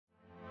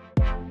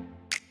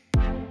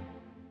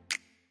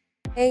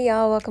Hey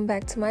y'all, welcome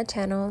back to my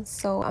channel.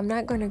 So I'm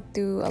not going to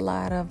do a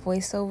lot of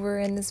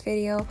voiceover in this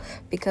video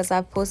because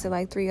I've posted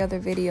like 3 other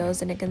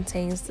videos and it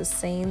contains the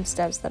same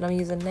steps that I'm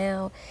using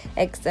now,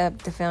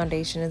 except the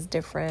foundation is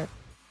different.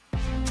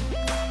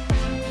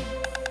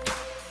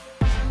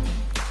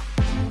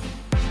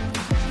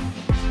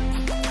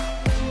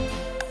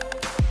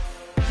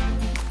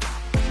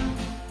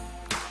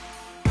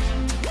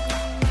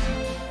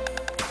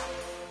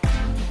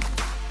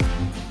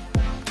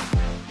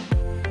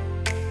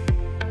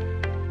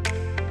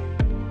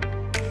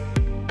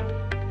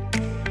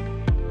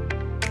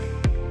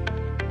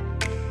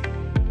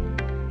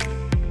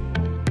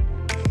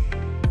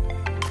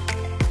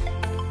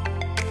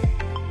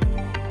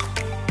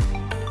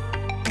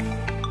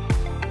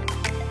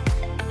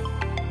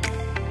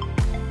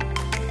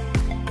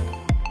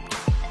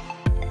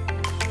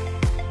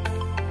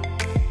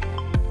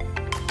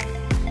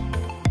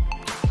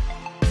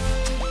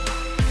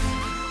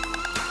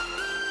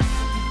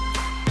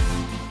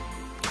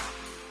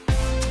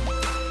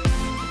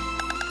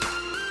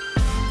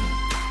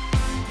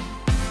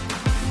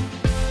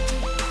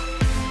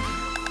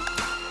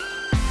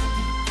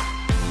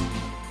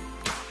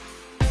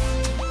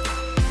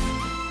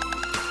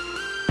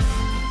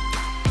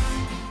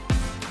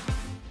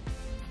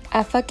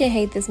 I fucking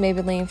hate this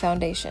Maybelline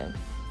foundation.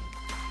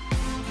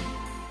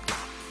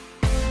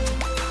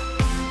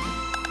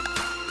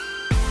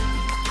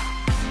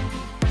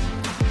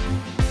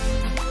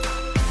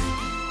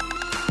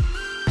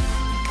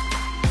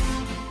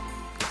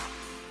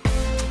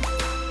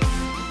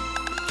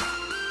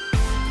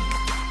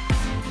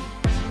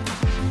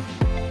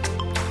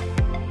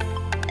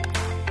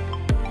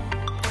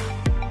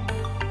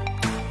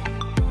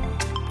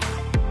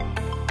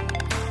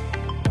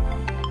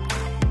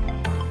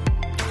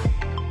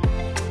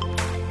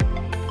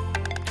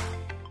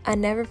 I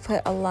never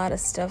put a lot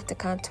of stuff to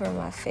contour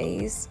my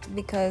face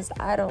because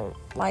I don't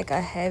like a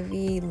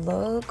heavy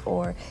look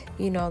or,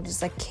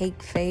 just a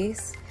cake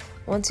face.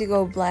 Once you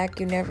go black,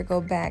 you never go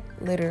back,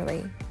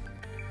 literally.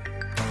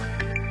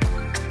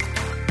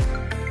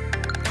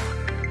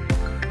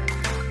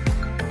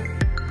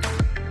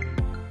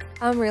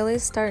 I'm really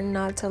starting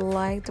not to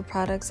like the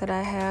products that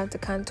I have to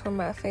contour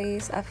my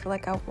face. I feel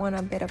like I want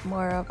a bit of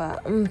more of a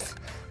oomph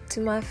to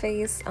my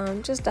face,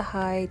 just to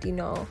hide,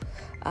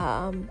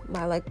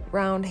 my like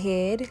round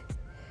head.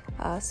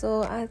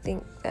 So I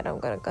think that I'm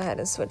gonna go ahead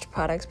and switch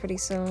products pretty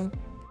soon.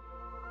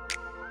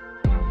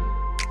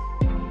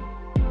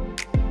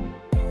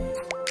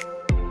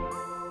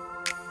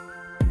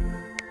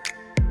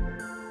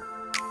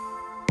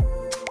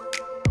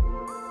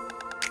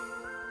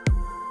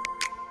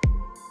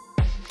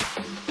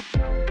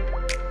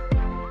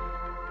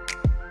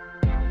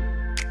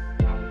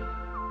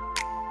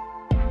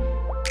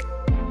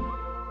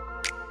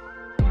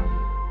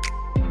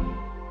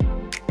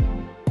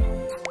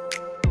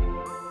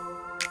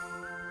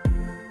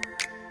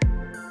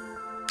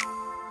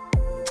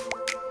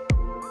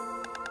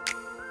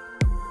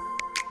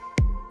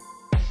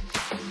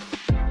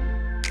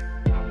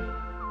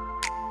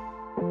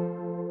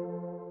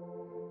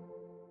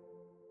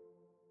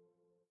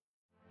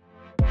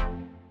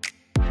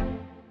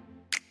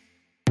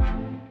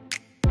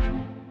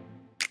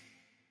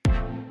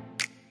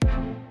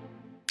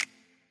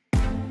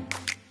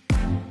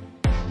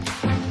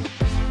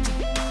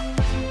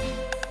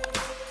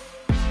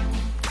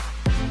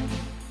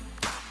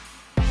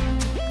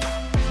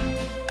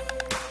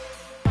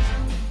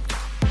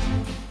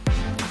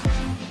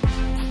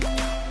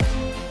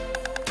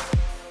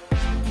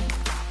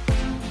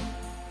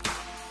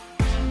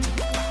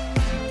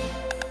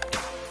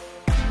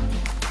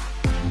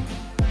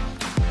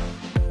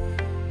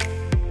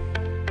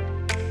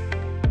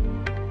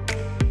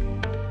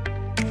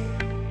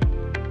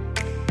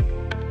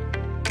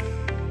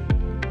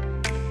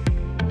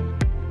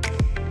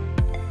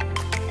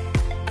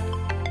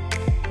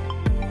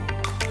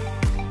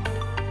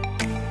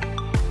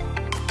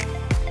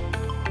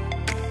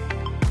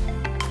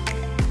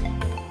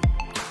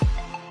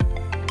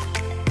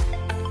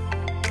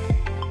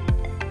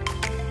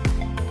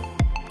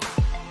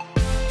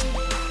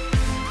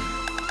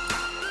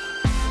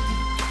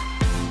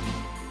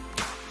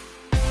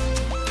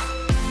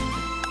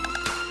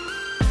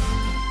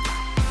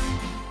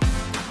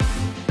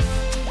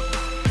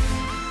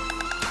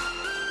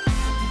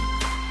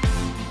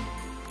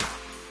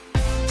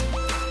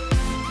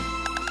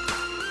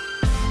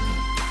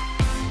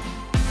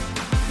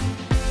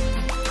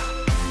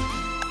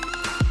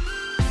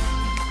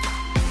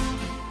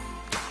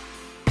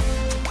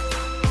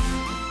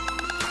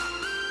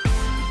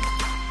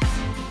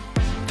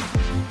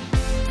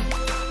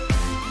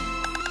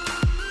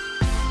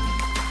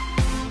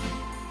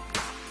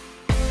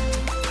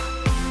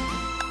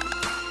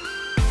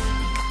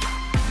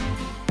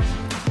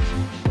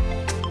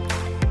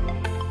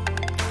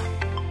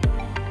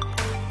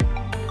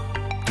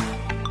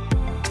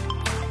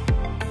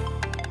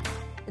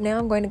 Now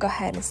I'm going to go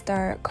ahead and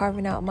start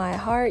carving out my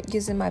heart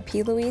using my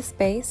P. Louise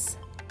base.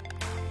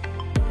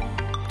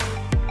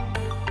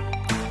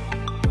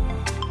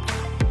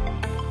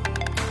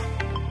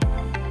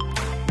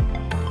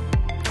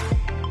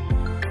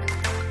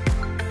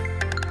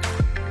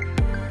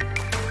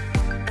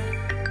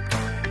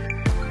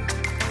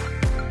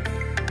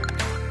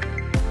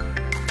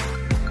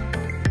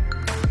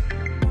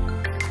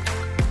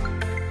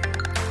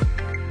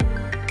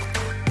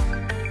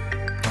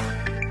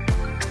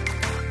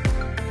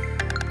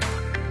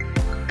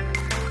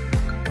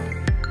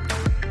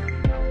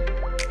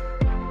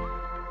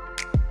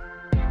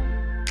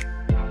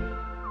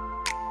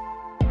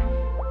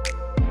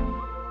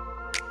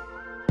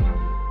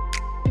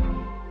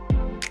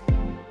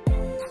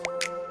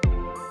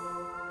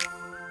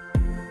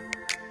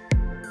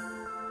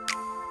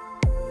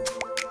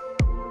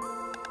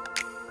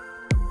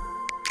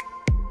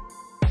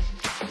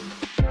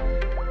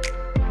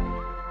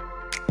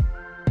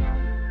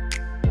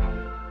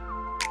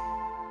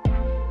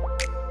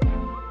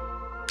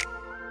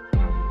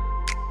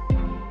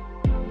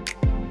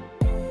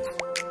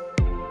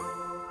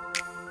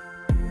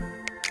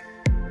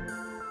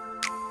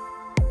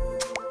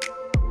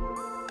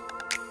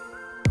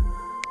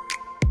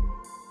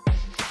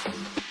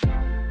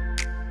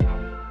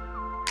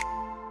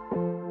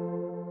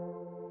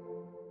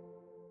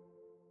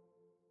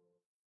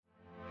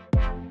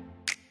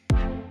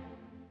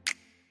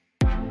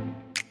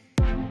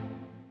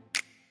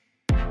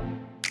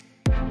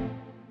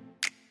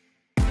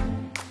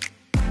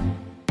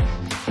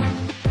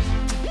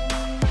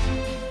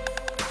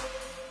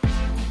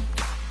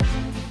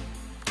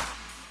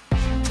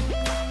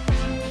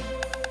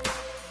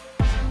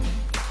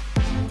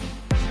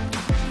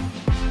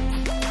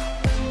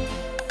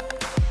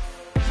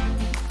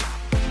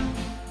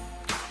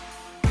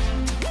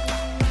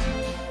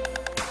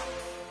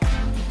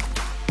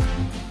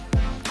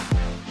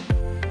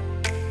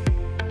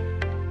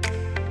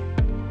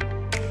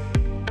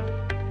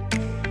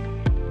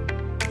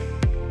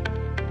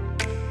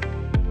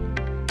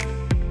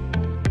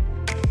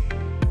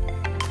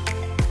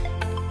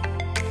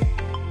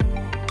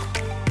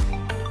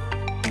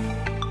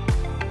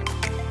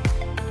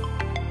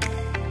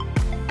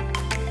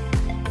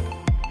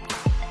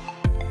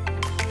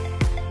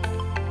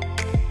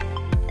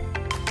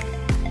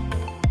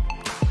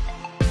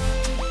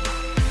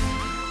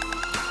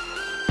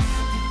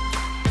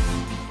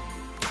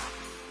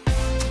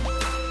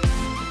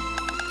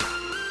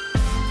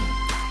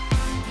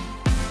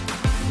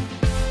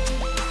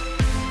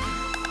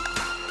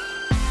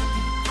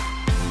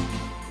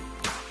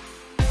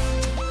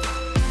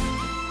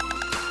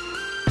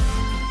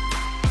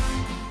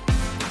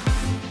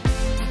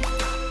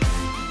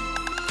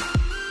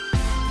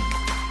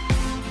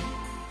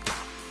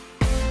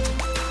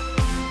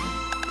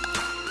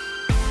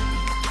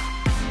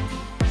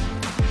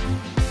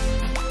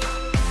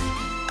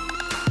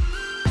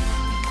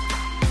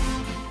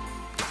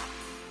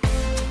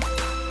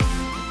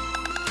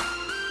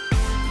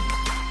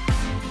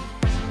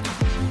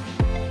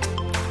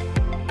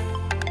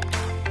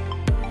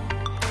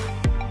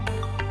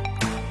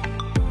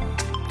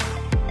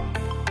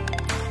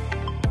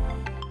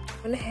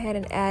 went ahead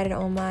and added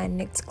on my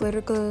NYX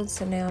glitter glue.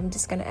 So now I'm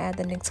just going to add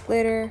the NYX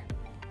glitter.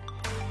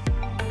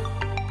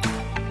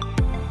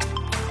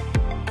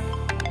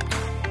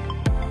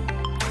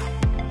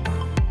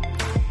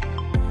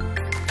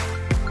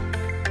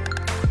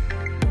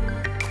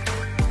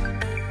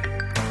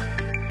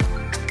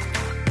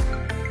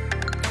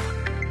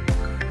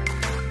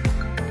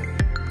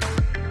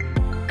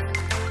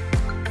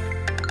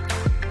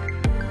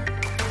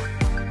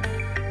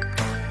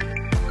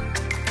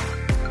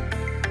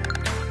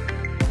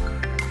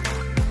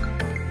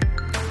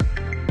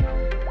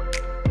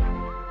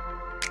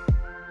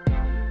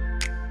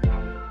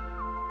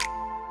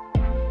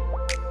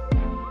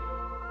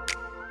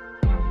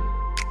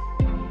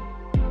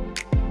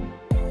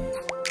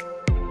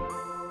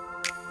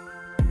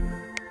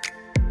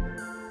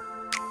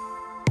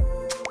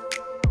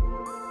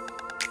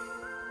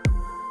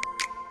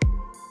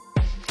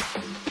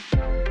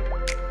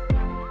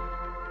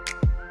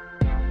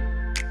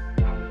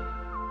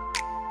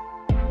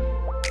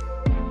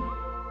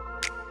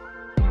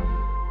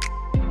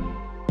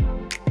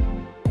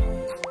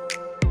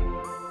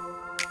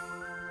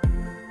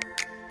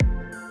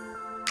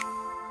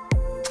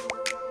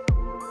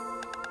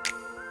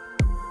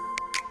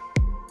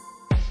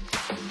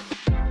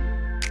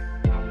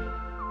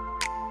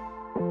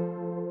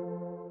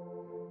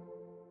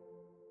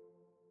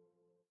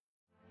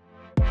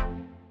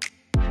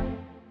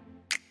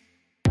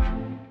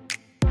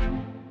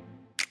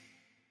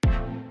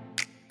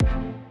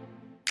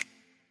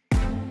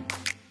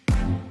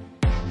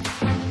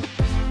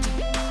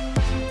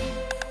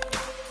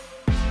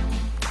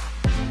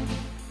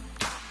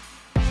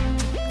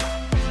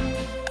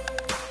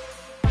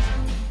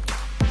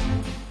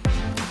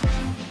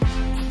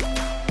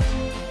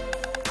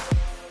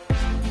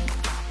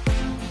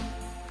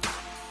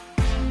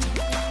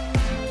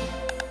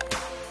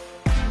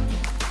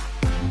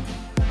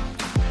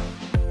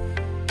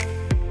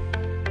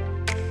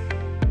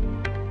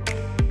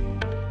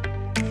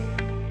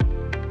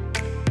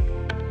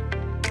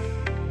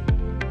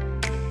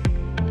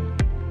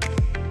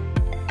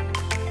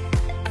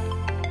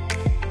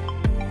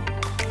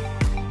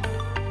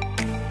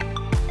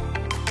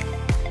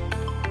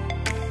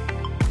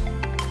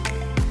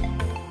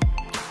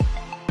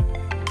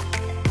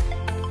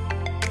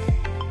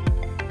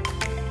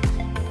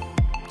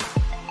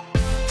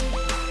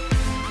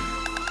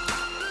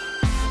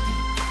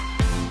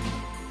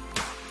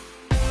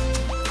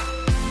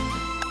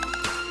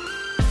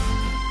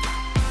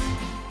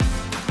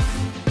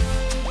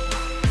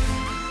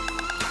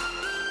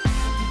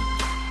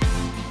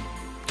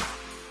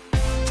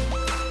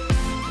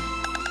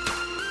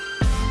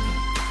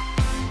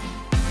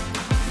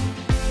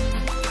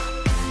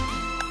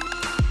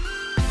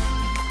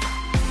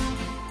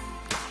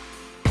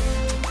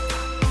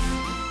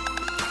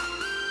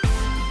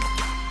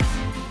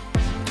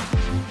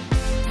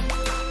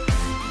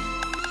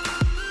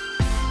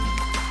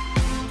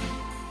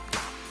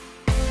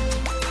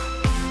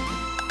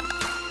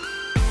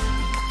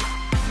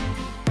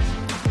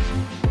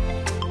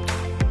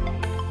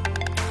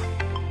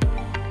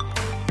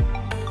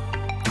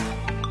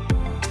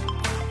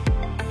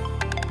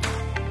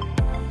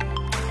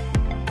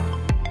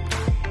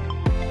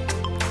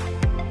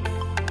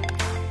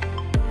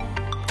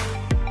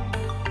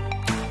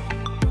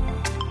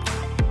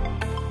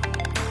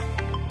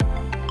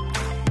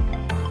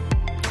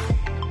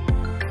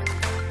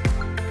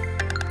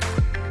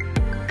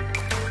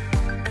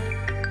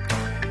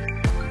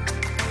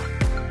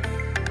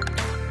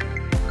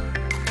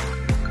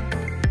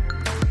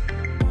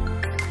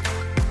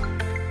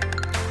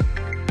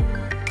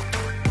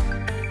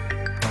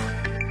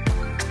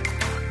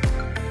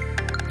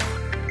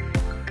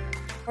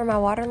 For my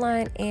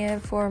waterline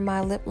and for my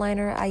lip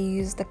liner, I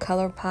use the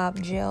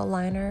ColourPop gel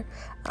liner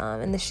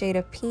in the shade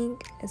of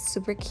pink. It's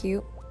super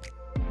cute.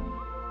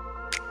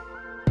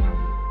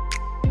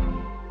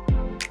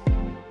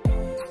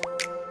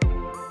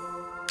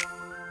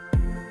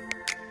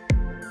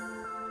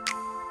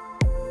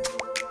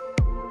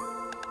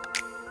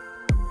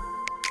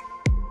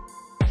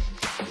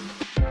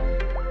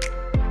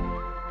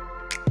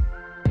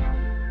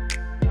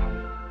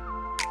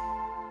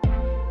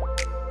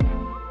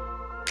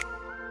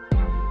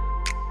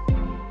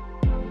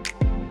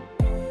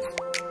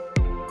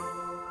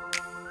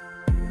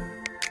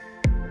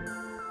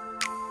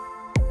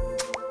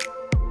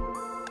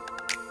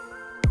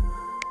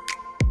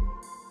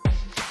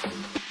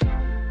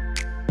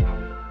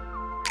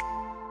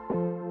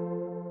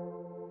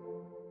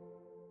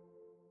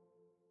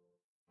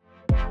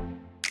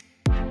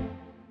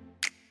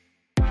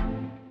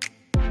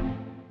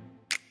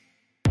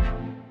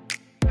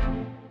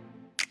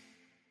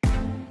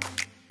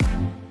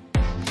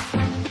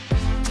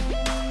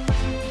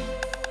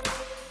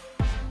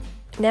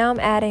 Now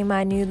I'm adding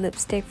my new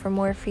lipstick from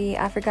Morphe.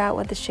 I forgot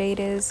what the shade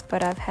is,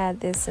 but I've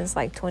had this since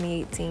like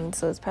 2018,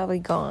 so it's probably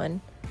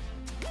gone.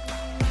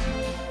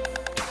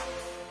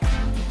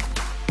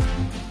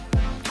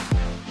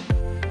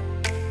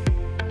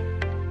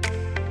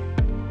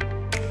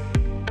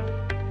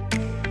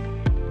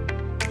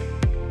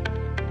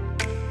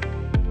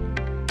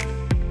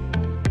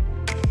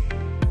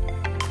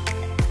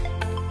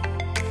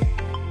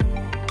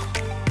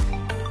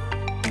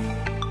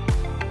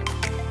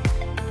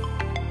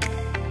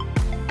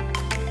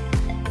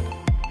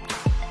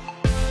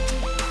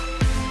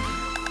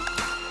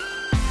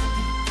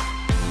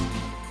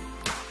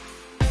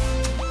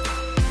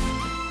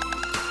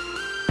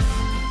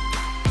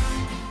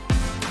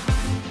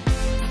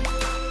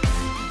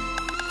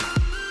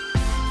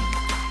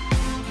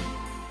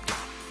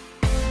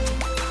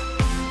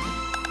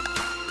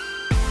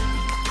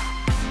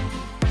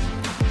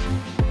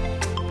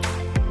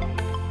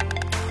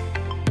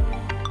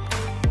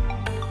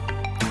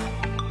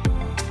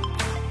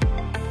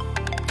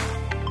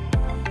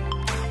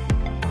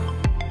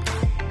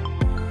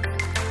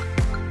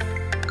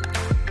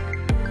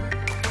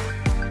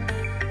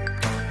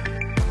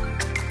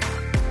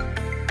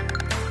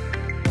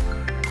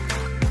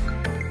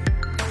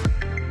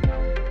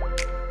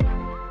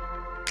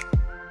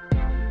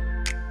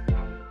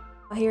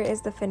 here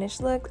is the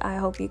finished look. I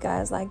hope you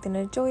guys liked and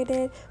enjoyed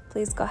it.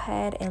 Please go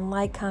ahead and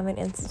like, comment,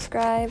 and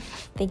subscribe.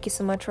 Thank you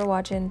so much for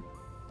watching.